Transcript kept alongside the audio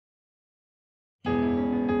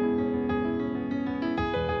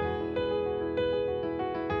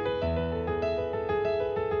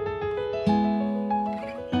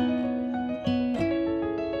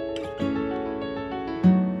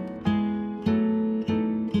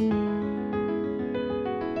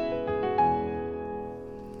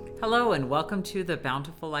Hello and welcome to the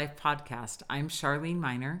Bountiful Life podcast. I'm Charlene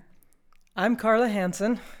Miner. I'm Carla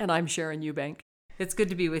Hansen. And I'm Sharon Eubank. It's good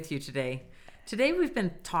to be with you today. Today we've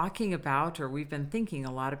been talking about, or we've been thinking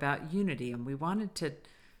a lot about unity, and we wanted to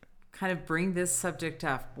kind of bring this subject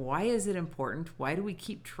up. Why is it important? Why do we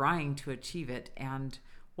keep trying to achieve it? And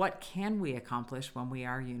what can we accomplish when we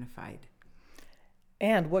are unified?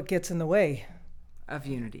 And what gets in the way of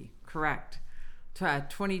unity? Correct.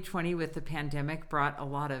 2020 with the pandemic brought a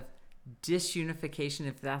lot of disunification,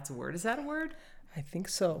 if that's a word. Is that a word? I think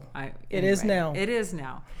so. It is now. It is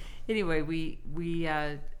now. Anyway, we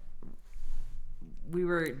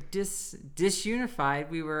were disunified.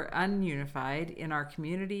 We were ununified in our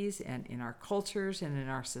communities and in our cultures and in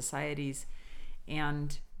our societies.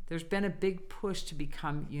 And there's been a big push to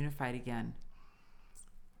become unified again.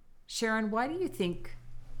 Sharon, why do you think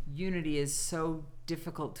unity is so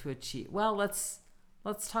difficult to achieve? Well, let's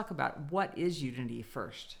talk about what is unity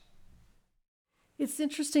first. It's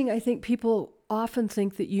interesting. I think people often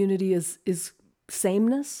think that unity is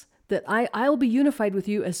sameness, that I'll be unified with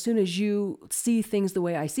you as soon as you see things the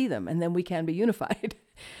way I see them, and then we can be unified.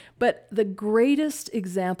 But the greatest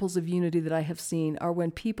examples of unity that I have seen are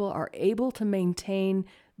when people are able to maintain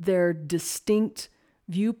their distinct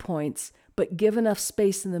viewpoints, but give enough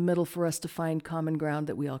space in the middle for us to find common ground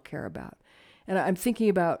that we all care about. And I'm thinking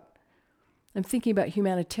about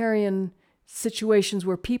humanitarian situations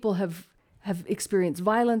where people have experienced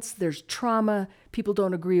violence, there's trauma, people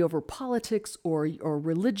don't agree over politics or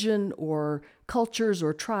religion or cultures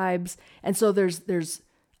or tribes. And so there's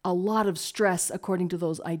a lot of stress according to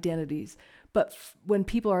those identities. But when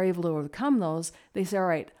people are able to overcome those, they say, all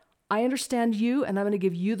right, I understand you, and I'm going to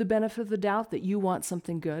give you the benefit of the doubt that you want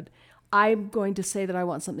something good. I'm going to say that I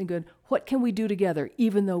want something good. What can we do together,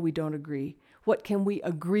 even though we don't agree? What can we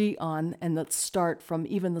agree on? And let's start from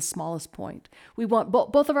even the smallest point. We want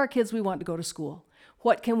both of our kids, we want to go to school.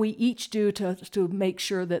 What can we each do to make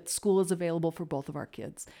sure that school is available for both of our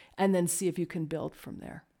kids? And then see if you can build from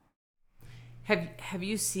there. Have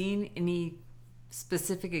you seen any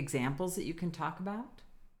specific examples that you can talk about?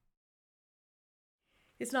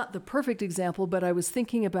 It's not the perfect example, but I was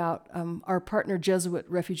thinking about our partner Jesuit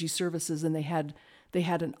Refugee Services, and they had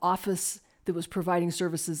an office that was providing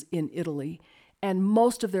services in Italy. And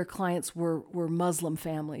most of their clients were Muslim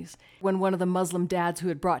families. When one of the Muslim dads who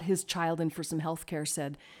had brought his child in for some health care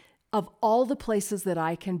said, of all the places that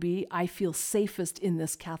I can be, I feel safest in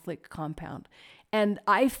this Catholic compound. And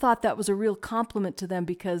I thought that was a real compliment to them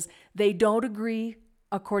because they don't agree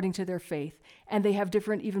according to their faith, and they have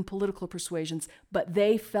different even political persuasions, but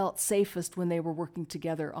they felt safest when they were working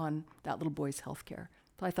together on that little boy's health care.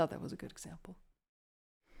 So I thought that was a good example.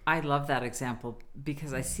 I love that example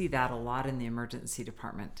because I see that a lot in the emergency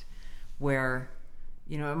department where,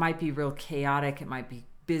 it might be real chaotic. It might be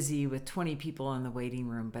busy with 20 people in the waiting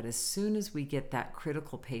room. But as soon as we get that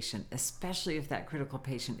critical patient, especially if that critical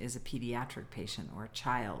patient is a pediatric patient or a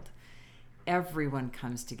child, everyone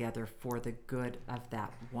comes together for the good of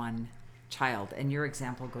that one child. And your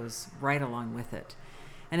example goes right along with it.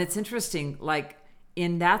 And it's interesting, like,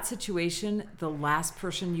 in that situation, the last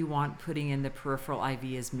person you want putting in the peripheral IV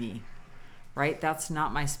is me, right? That's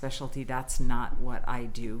not my specialty. That's not what I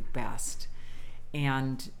do best.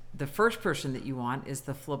 And the first person that you want is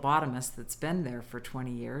the phlebotomist that's been there for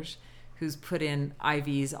 20 years, who's put in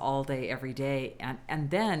IVs all day, every day. And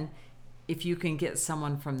then if you can get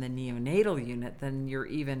someone from the neonatal unit, then you're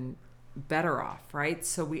even better off, right?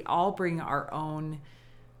 So we all bring our own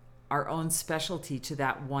specialty to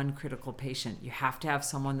that one critical patient. You have to have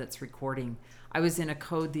someone that's recording. I was in a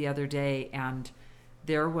code the other day, and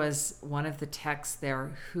there was one of the techs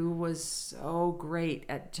there who was so great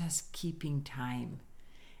at just keeping time.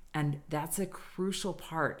 And that's a crucial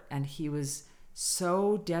part. And he was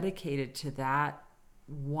so dedicated to that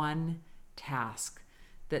one task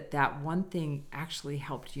that one thing actually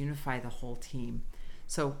helped unify the whole team.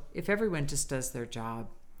 So if everyone just does their job.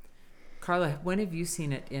 Carla, when have you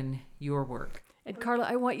seen it in your work? And Carla,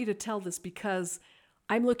 I want you to tell this because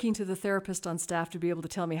I'm looking to the therapist on staff to be able to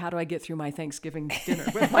tell me how do I get through my Thanksgiving dinner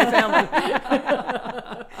with my family.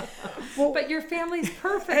 Well, but your family's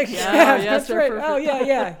perfect. Yeah, that's right. Perfect. Oh,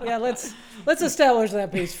 yeah. Let's establish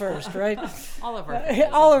that piece first, right? All of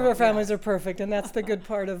our families are perfect, and that's the good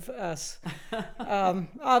part of us.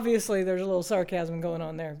 Obviously, there's a little sarcasm going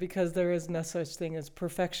on there because there is no such thing as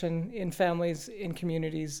perfection in families, in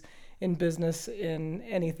communities, in business, in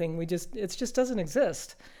anything. It just doesn't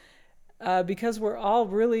exist. Because we're all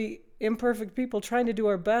really imperfect people trying to do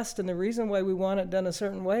our best, and the reason why we want it done a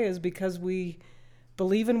certain way is because we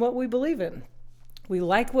believe in what we believe in. We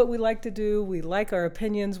like what we like to do. We like our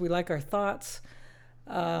opinions. We like our thoughts.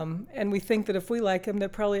 And we think that if we like him,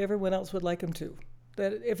 that probably everyone else would like him too.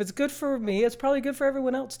 That if it's good for me, it's probably good for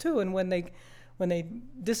everyone else too. And when they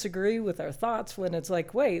disagree with our thoughts, when it's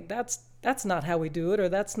like, wait, that's not how we do it, or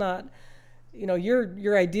that's not,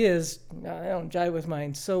 your ideas, I don't jive with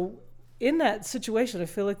mine. So in that situation, I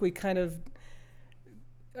feel like we kind of,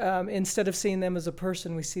 instead of seeing them as a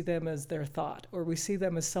person, we see them as their thought, or we see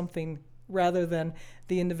them as something rather than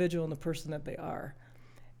the individual and the person that they are.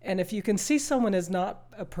 And if you can see someone as not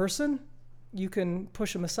a person, you can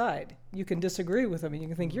push them aside. You can disagree with them, and you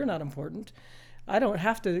can think, you're not important. I don't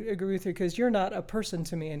have to agree with you because you're not a person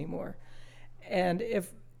to me anymore. And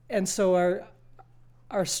so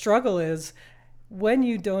our struggle is, when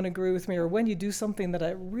you don't agree with me, or when you do something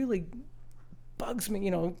that really bugs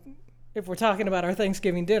me, if we're talking about our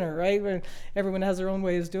Thanksgiving dinner, right, where everyone has their own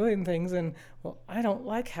ways of doing things, and, well, I don't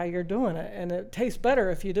like how you're doing it, and it tastes better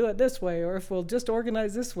if you do it this way, or if we'll just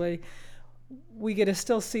organize this way, we get to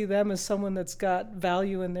still see them as someone that's got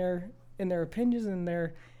value in their opinions and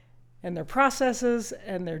their processes,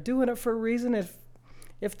 and they're doing it for a reason.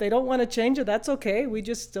 If they don't want to change it, that's okay. We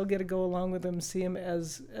just still get to go along with them, see them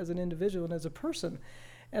as an individual and as a person.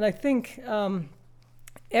 And I think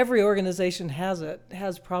every organization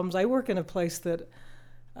has problems. I work in a place that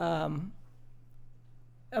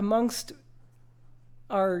amongst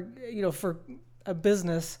our, for a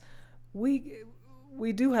business, we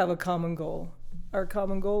do have a common goal. Our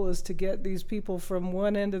common goal is to get these people from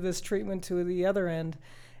one end of this treatment to the other end.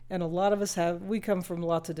 And a lot of us we come from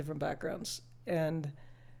lots of different backgrounds. And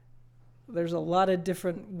there's a lot of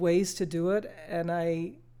different ways to do it. And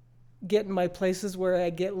I get in my places where I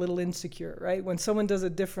get a little insecure, right? When someone does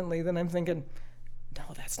it differently, then I'm thinking, no,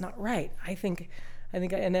 that's not right.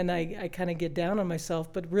 And then I kind of get down on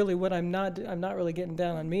myself. But really, what I'm not really getting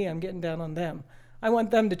down on me. I'm getting down on them. I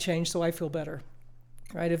want them to change so I feel better,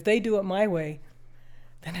 right? If they do it my way,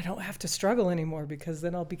 then I don't have to struggle anymore, because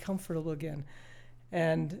then I'll be comfortable again.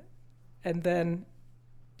 And then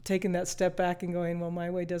taking that step back and going, well, my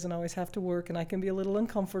way doesn't always have to work, and I can be a little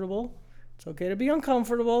uncomfortable. It's okay to be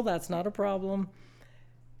uncomfortable. That's not a problem.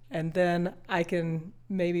 And then I can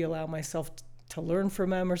maybe allow myself to learn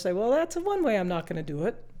from them, or say, well, that's one way I'm not going to do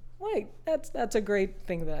it. Wait, that's a great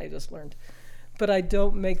thing that I just learned. But I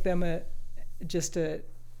don't make them just an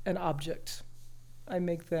object. I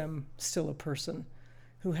make them still a person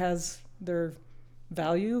who has their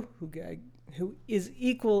value, who is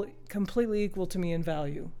completely equal to me in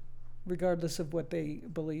value, regardless of what they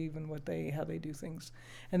believe and how they do things.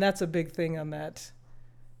 And that's a big thing on that.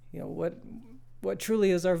 What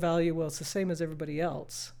truly is our value? Well, it's the same as everybody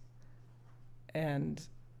else. And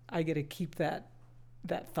I get to keep that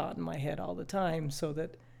thought in my head all the time, so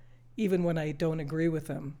that even when I don't agree with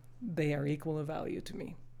them, they are equal in value to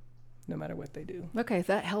me, no matter what they do. Okay,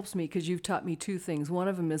 that helps me, because you've taught me two things. One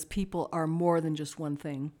of them is people are more than just one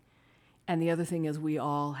thing. And the other thing is we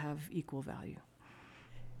all have equal value.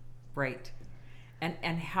 Right.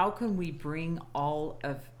 And how can we bring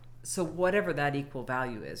so whatever that equal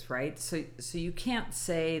value is, right? So you can't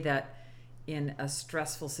say that in a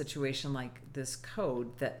stressful situation like this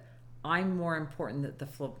code that I'm more important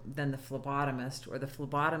than the phlebotomist, or the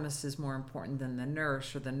phlebotomist is more important than the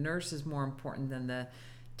nurse, or the nurse is more important than the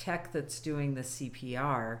tech that's doing the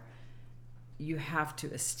CPR. You have to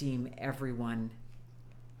esteem everyone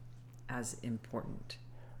as important,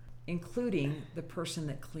 including the person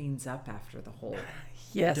that cleans up after the whole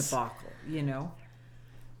debacle,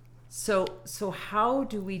 So how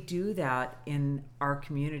do we do that in our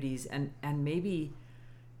communities? And maybe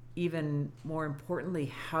even more importantly,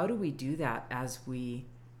 how do we do that as we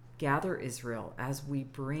gather Israel, as we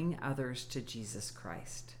bring others to Jesus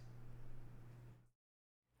Christ?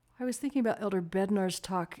 I was thinking about Elder Bednar's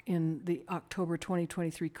talk in the October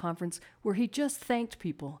 2023 conference, where he just thanked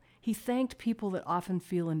people. He thanked people that often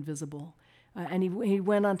feel invisible. And he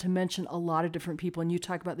went on to mention a lot of different people. And you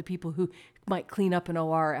talk about the people who might clean up an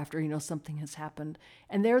OR after, something has happened.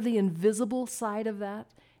 And they're the invisible side of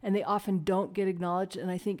that. And they often don't get acknowledged.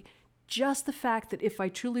 And I think just the fact that if I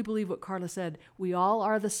truly believe what Carla said, we all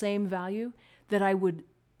are the same value, that I would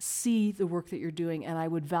see the work that you're doing and I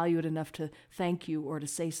would value it enough to thank you or to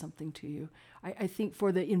say something to you. I think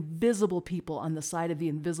for the invisible people on the side of the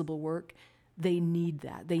invisible work, they need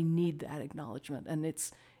that. They need that acknowledgement. And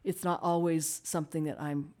it's not always something that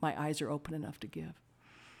my eyes are open enough to give.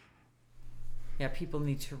 Yeah, people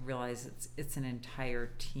need to realize it's an entire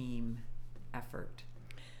team effort.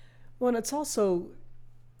 Well, and it's also,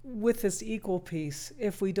 with this equal piece,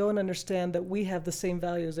 if we don't understand that we have the same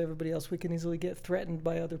value as everybody else, we can easily get threatened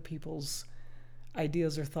by other people's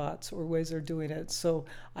ideas or thoughts or ways they're doing it. So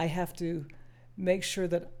I have to make sure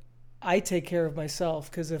that I take care of myself,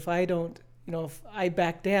 because if I don't, if I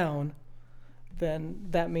back down, then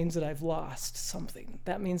that means that I've lost something.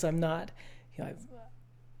 That means I'm not,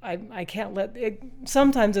 I can't let it.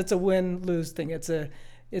 Sometimes it's a win-lose thing. It's a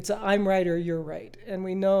I'm right or you're right. And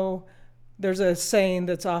we know there's a saying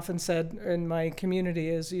that's often said in my community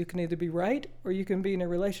is, you can either be right or you can be in a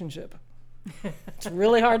relationship. It's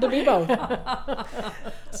really hard to be both.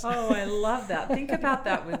 Oh, I love that. Think about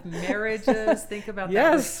that with marriages. Think about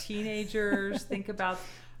that with teenagers. Think about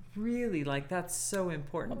really, like, that's so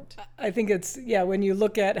important. I think it's, when you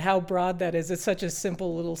look at how broad that is, it's such a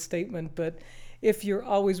simple little statement, but if you're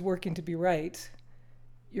always working to be right,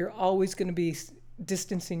 you're always going to be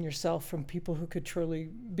distancing yourself from people who could truly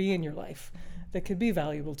be in your life, that could be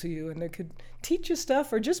valuable to you, and that could teach you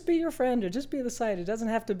stuff, or just be your friend, or just be the side. It doesn't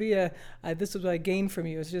have to be this is what I gained from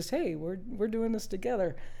you. It's just, hey, we're doing this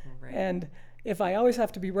together. Right. And if I always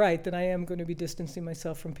have to be right, then I am going to be distancing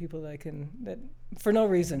myself from people that for no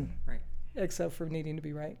reason, right, except for needing to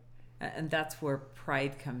be right. And that's where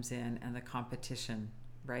pride comes in, and the competition,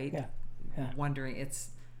 right? Yeah. Wondering,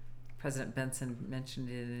 it's President Benson mentioned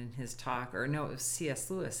it in his talk, or no, it was C.S.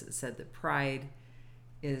 Lewis that said that pride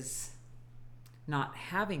is not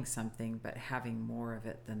having something, but having more of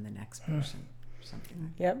it than the next person. Something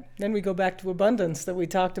like that. Yep. Then we go back to abundance that we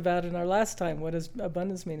talked about in our last time. What does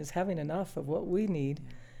abundance mean? Is having enough of what we need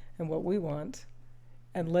and what we want,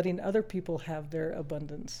 and letting other people have their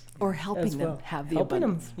abundance. Or helping them have the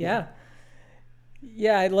abundance. Them,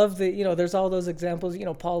 yeah, I love there's all those examples.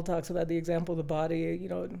 Paul talks about the example of the body.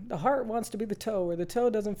 The heart wants to be the toe, or the toe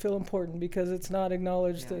doesn't feel important because it's not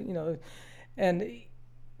acknowledged. Yeah. And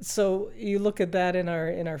so you look at that in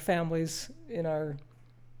our families, in our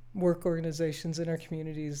work organizations, in our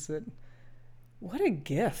communities, that what a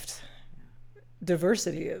gift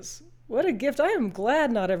diversity is. What a gift. I am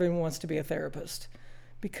glad not everyone wants to be a therapist,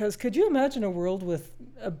 because could you imagine a world with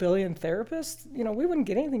 1 billion therapists? We wouldn't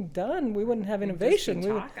get anything done. We wouldn't have innovation.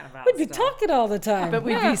 We'd be talking all the time. But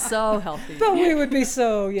we'd be so healthy. But we would be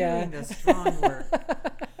so, doing the strong work.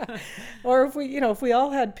 Or if we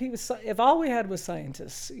all had people, if all we had was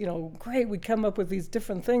scientists, great, we'd come up with these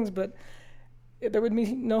different things, but there would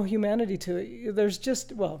be no humanity to it. There's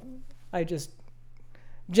just, I just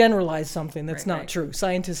generalize something that's not true.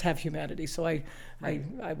 Scientists have humanity, so I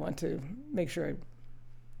want to make sure I'm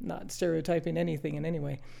not stereotyping anything in any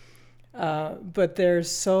way. But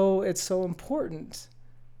it's so important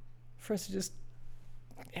for us to just,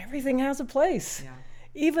 everything has a place. Yeah.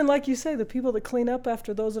 Even like you say, the people that clean up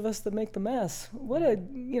after those of us that make the mess. When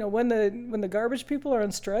the garbage people are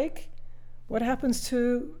on strike, what happens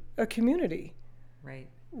to a community? Right.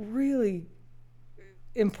 Really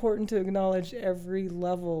important to acknowledge every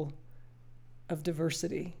level of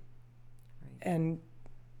diversity. Right. And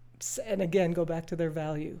again, go back to their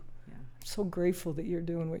value. Yeah. I'm so grateful that you're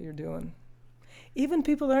doing what you're doing. Even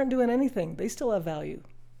people that aren't doing anything, they still have value.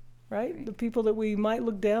 Right? The people that we might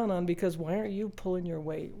look down on because, why aren't you pulling your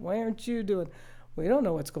weight? Why aren't you doing? We don't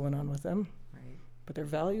know what's going on with them. Right. But their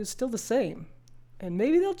value is still the same. And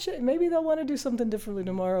maybe they'll want to do something differently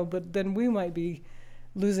tomorrow, but then we might be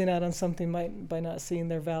losing out on something by not seeing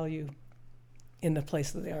their value in the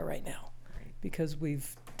place that they are right now. Right. Because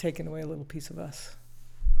we've taken away a little piece of us.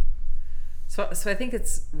 So I think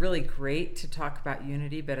it's really great to talk about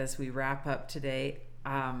unity, but as we wrap up today,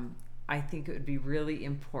 I think it would be really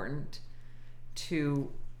important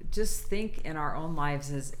to just think in our own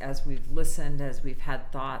lives as we've listened, as we've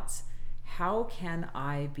had thoughts, how can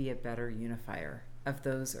I be a better unifier of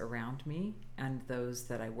those around me and those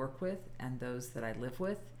that I work with and those that I live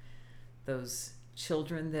with, those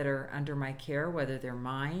children that are under my care, whether they're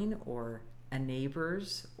mine or a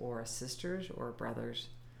neighbor's or a sister's or a brother's.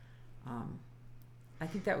 I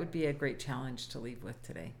think that would be a great challenge to leave with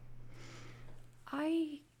today.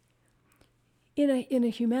 In a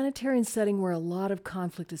humanitarian setting where a lot of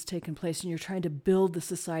conflict has taken place and you're trying to build the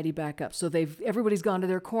society back up, so everybody's gone to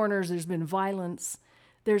their corners, there's been violence,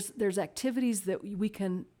 there's activities that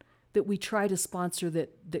we try to sponsor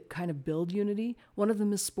that kind of build unity. One of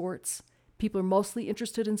them is sports. People are mostly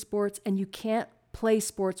interested in sports, and you can't play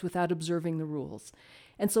sports without observing the rules.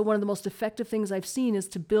 And so one of the most effective things I've seen is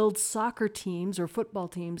to build soccer teams or football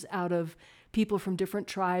teams out of people from different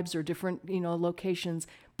tribes or different, locations,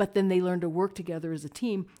 but then they learn to work together as a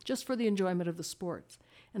team just for the enjoyment of the sports.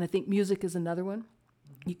 And I think music is another one.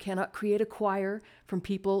 You cannot create a choir from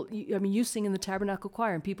people. You sing in the Tabernacle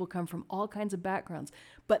Choir, and people come from all kinds of backgrounds,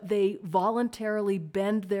 but they voluntarily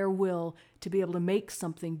bend their will to be able to make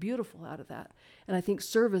something beautiful out of that. And I think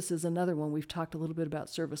service is another one. We've talked a little bit about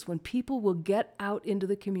service. When people will get out into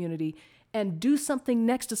the community and do something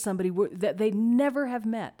next to somebody that they never have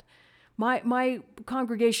met. My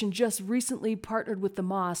congregation just recently partnered with the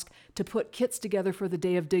mosque to put kits together for the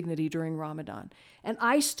Day of Dignity during Ramadan. And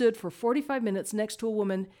I stood for 45 minutes next to a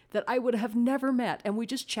woman that I would have never met, and we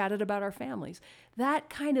just chatted about our families.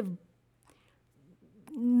 That kind of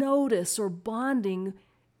notice or bonding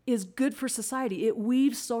is good for society. It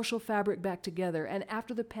weaves social fabric back together. And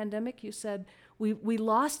after the pandemic, you said we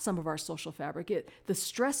lost some of our social fabric. The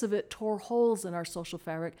stress of it tore holes in our social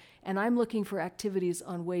fabric. And I'm looking for activities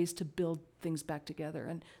on ways to build things back together.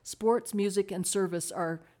 And sports, music, and service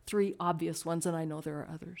are three obvious ones, and I know there are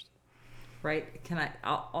others. Right?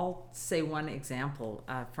 I'll say one example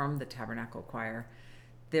from the Tabernacle Choir.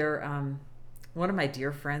 One of my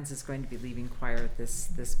dear friends is going to be leaving choir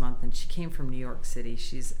this month, and she came from New York City.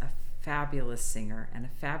 She's a fabulous singer and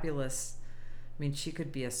she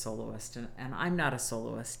could be a soloist, and I'm not a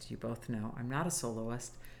soloist. You both know I'm not a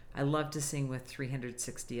soloist. I love to sing with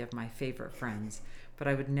 360 of my favorite friends, but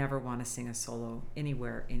I would never want to sing a solo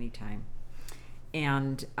anywhere, anytime.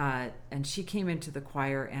 And she came into the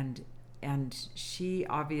choir, and she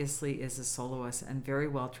obviously is a soloist and very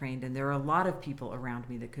well trained, and there are a lot of people around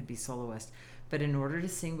me that could be soloists. But in order to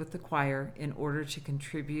sing with the choir, in order to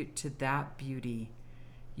contribute to that beauty,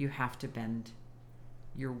 you have to bend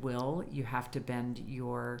your will, you have to bend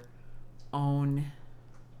your own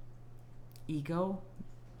ego,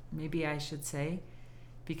 maybe I should say,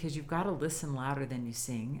 because you've got to listen louder than you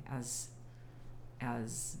sing, as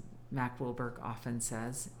Mac Wilberg often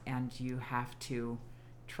says, and you have to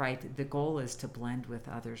the goal is to blend with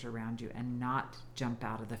others around you and not jump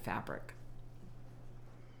out of the fabric.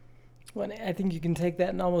 Well, I think you can take that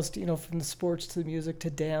and almost, from the sports to the music to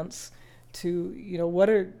dance to,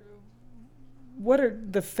 what are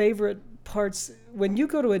the favorite parts when you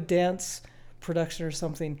go to a dance production or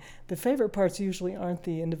something? The favorite parts usually aren't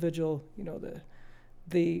the individual,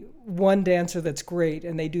 the one dancer that's great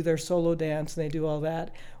and they do their solo dance and they do all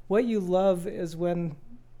that. What you love is when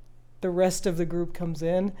the rest of the group comes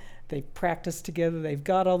in, they practice together, they've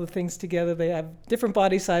got all the things together, they have different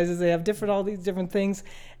body sizes, they have all these different things,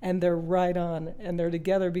 and they're right on, and they're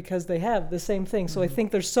together because they have the same thing. So I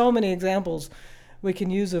think there's so many examples we can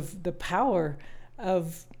use of the power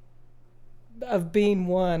of being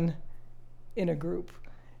one in a group,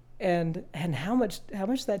 and how much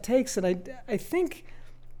that takes. And I think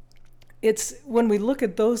it's when we look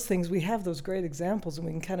at those things, we have those great examples, and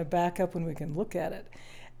we can kind of back up when we can look at it.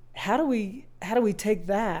 How do we take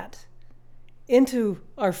that into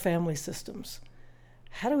our family systems?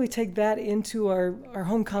 How do we take that into our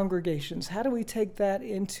home congregations? How do we take that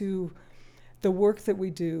into the work that we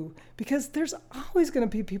do? Because there's always going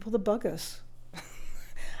to be people that bug us.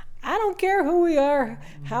 I don't care who we are,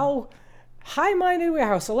 how high-minded we are,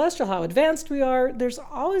 how celestial, how advanced we are. There's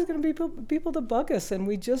always going to be people that bug us, and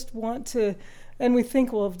we just want to, and we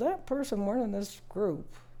think, well, if that person weren't in this group,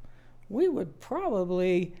 we would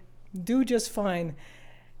probably do just fine.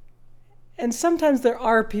 And sometimes there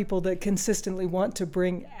are people that consistently want to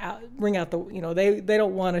bring out the, they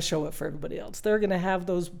don't want to show it for everybody else. They're going to have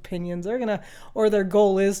those opinions. Or their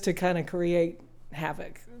goal is to kind of create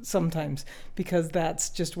havoc sometimes because that's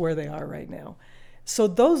just where they are right now. So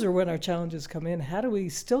those are when our challenges come in. How do we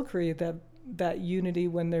still create that unity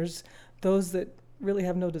when there's those that really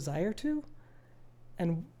have no desire to?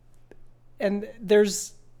 And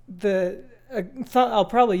there's I'll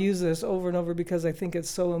probably use this over and over because I think it's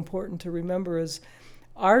so important to remember is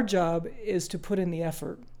our job is to put in the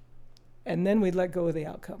effort, and then we let go of the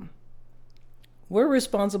outcome. We're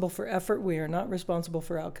responsible for effort. We are not responsible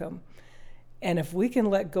for outcome. And if we can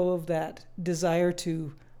let go of that desire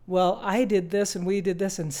to, well, I did this and we did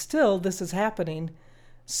this and still this is happening,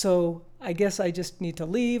 so I guess I just need to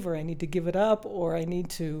leave, or I need to give it up, or I need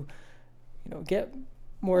to, get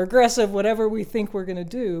more aggressive, whatever we think we're going to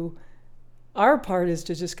do. Our part is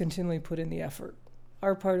to just continually put in the effort.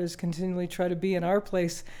 Our part is continually try to be in our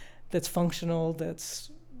place that's functional,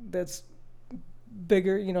 that's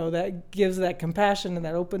bigger, that gives that compassion and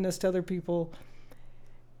that openness to other people,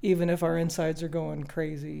 even if our insides are going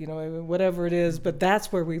crazy, whatever it is. But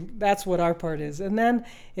that's what our part is. And then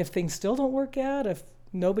if things still don't work out, if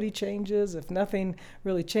nobody changes, if nothing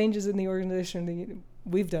really changes in the organization,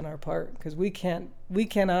 we've done our part, because we cannot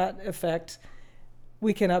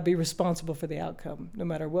be responsible for the outcome. No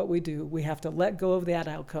matter what we do, we have to let go of that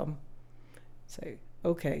outcome. Say,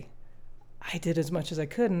 okay, I did as much as I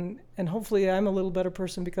could, and hopefully I'm a little better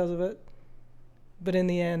person because of it. But in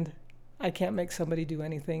the end, I can't make somebody do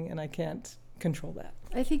anything, and I can't control that.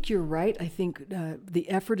 I think you're right. I think the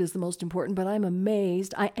effort is the most important, but I'm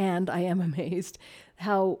amazed, I am amazed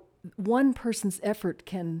how one person's effort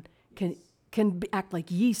can act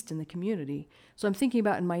like yeast in the community. So I'm thinking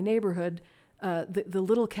about in my neighborhood, the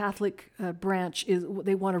little Catholic branch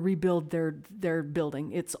they want to rebuild their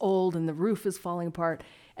building. It's old and the roof is falling apart.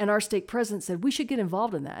 And our stake president said, we should get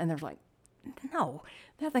involved in that. And they're like, no,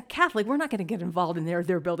 they're the Catholic. We're not going to get involved in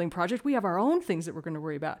their building project. We have our own things that we're going to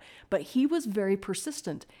worry about. But he was very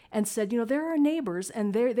persistent and said, there are neighbors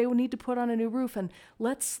and they will need to put on a new roof, and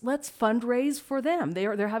let's fundraise for them.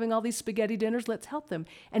 They're having all these spaghetti dinners. Let's help them.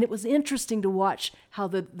 And it was interesting to watch how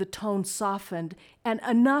the tone softened, and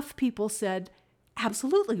enough people said,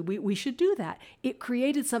 absolutely, we should do that. It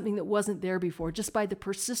created something that wasn't there before just by the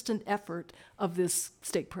persistent effort of this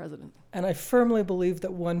stake president. And I firmly believe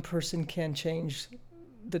that one person can change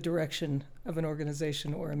the direction of an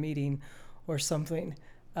organization or a meeting or something.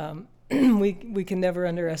 We can never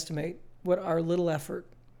underestimate what our little effort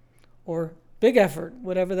or big effort,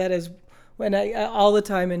 whatever that is. When all the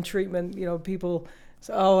time in treatment, people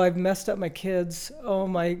say, oh, I've messed up my kids. Oh,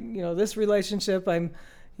 my, this relationship, I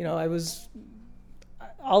was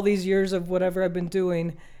all these years of whatever I've been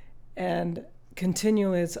doing, and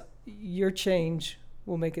continually it's your change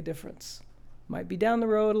will make a difference. Might be down the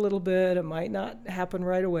road a little bit, it might not happen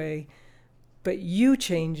right away, but you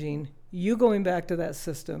changing, you going back to that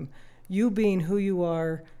system, you being who you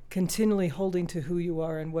are, continually holding to who you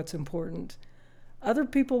are and what's important. Other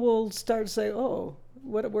people will start to say, oh,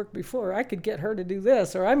 what it worked before, I could get her to do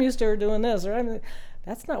this, or I'm used to her doing this, or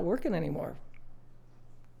that's not working anymore.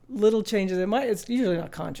 Little changes, it's usually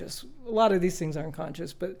not conscious. A lot of these things aren't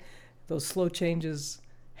conscious, but those slow changes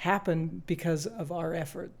happen because of our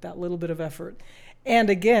effort, that little bit of effort. And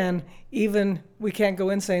again, even we can't go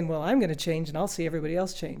in saying, well, I'm going to change and I'll see everybody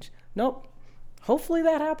else change. Nope. Hopefully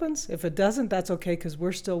that happens. If it doesn't, that's okay, because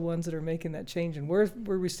we're still ones that are making that change and we're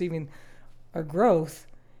receiving our growth.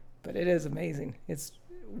 But it is amazing. It's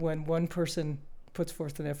when one person puts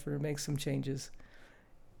forth an effort and makes some changes,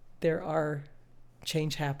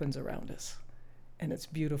 change happens around us, and it's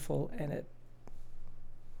beautiful, and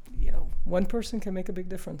one person can make a big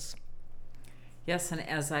difference. Yes, and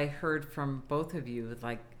as I heard from both of you,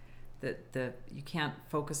 like you can't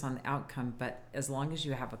focus on the outcome, but as long as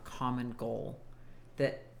you have a common goal,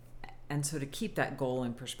 and so to keep that goal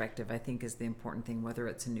in perspective, I think is the important thing, whether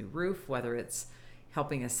it's a new roof, whether it's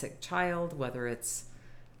helping a sick child, whether it's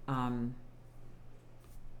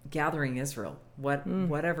gathering Israel,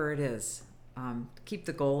 whatever it is. Keep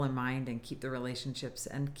the goal in mind and keep the relationships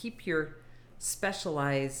and keep your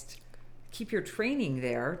training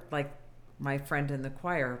there, like my friend in the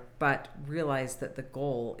choir, but realize that the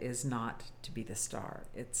goal is not to be the star.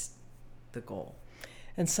 It's the goal.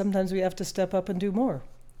 And sometimes we have to step up and do more.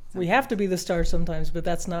 We have to be the star sometimes, but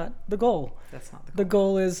that's not the goal. That's not the goal. The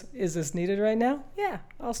goal is this needed right now? Yeah,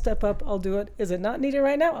 I'll step up, I'll do it. Is it not needed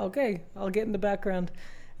right now? Okay, I'll get in the background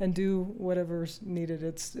and do whatever's needed.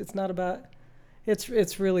 It's not about...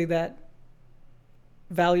 It's really that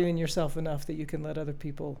valuing yourself enough that you can let other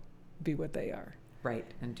people be what they are. Right,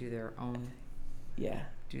 and do their own,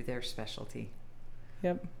 do their specialty.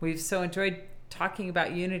 Yep. We've so enjoyed talking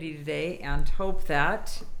about unity today and hope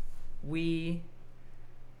that we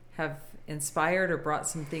have inspired or brought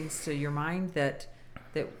some things to your mind that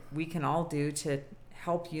we can all do to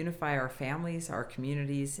help unify our families, our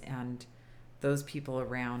communities, and those people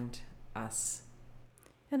around us.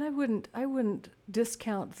 And I wouldn't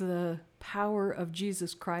discount the power of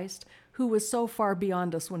Jesus Christ, who was so far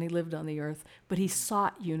beyond us when he lived on the earth, but he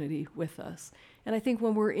sought unity with us. And I think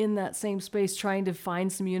when we're in that same space trying to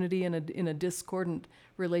find some unity in a discordant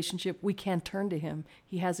relationship, we can turn to him.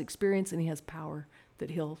 He has experience and he has power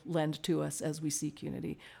that he'll lend to us as we seek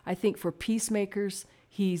unity. I think for peacemakers,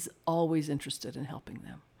 he's always interested in helping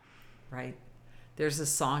them. Right. There's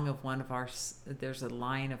a line of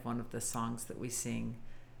one of the songs that we sing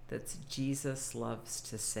that's Jesus loves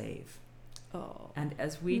to save. Oh. And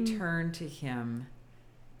as we turn to him,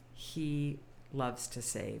 he loves to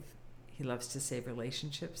save. He loves to save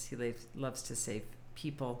relationships. He loves to save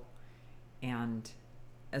people. And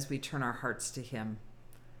as we turn our hearts to him,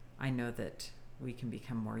 I know that we can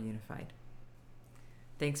become more unified.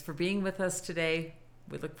 Thanks for being with us today.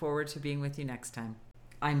 We look forward to being with you next time.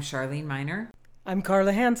 I'm Charlene Miner. I'm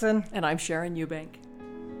Carla Hansen. And I'm Sharon Eubank.